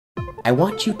I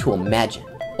want you to imagine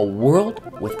a world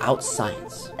without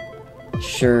science.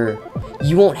 Sure,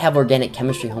 you won't have organic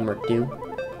chemistry homework due,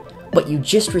 but you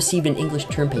just received an English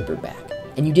term paper back,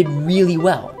 and you did really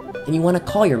well, and you want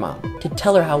to call your mom to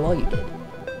tell her how well you did.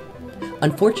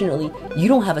 Unfortunately, you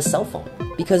don't have a cell phone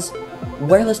because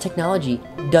wireless technology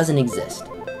doesn't exist.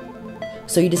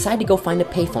 So you decide to go find a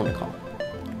payphone to call.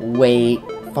 Wait,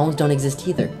 phones don't exist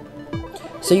either.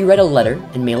 So you write a letter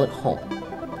and mail it home.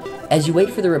 As you wait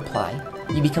for the reply,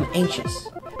 you become anxious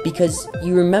because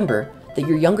you remember that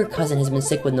your younger cousin has been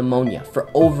sick with pneumonia for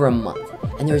over a month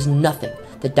and there is nothing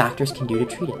the doctors can do to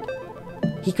treat it.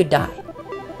 He could die.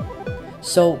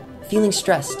 So, feeling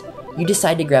stressed, you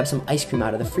decide to grab some ice cream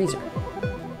out of the freezer.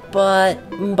 But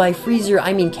by freezer,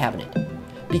 I mean cabinet,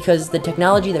 because the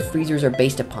technology that freezers are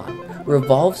based upon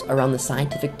revolves around the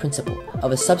scientific principle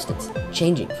of a substance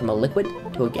changing from a liquid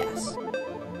to a gas.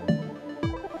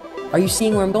 Are you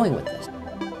seeing where I'm going with this?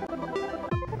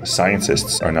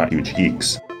 Scientists are not huge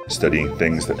geeks, studying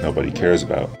things that nobody cares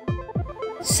about.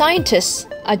 Scientists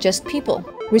are just people,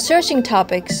 researching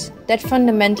topics that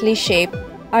fundamentally shape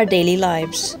our daily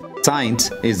lives.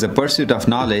 Science is the pursuit of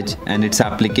knowledge and its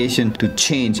application to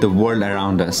change the world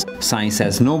around us. Science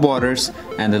has no borders,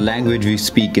 and the language we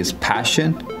speak is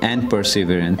passion and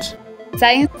perseverance.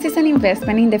 Science is an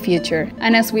investment in the future,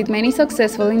 and as with many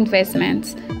successful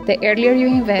investments, the earlier you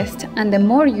invest and the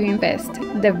more you invest,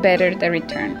 the better the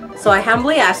return. So I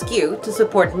humbly ask you to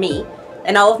support me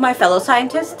and all of my fellow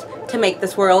scientists to make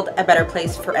this world a better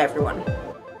place for everyone.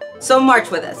 So march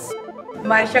with us.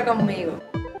 Marcha conmigo.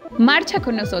 Marcha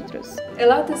con nosotros.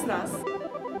 Elote s nas.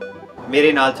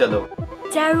 मेरे नाल चलो।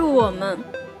 加入我们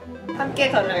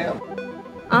Hamke karo.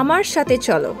 আমার সাথে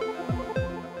চলো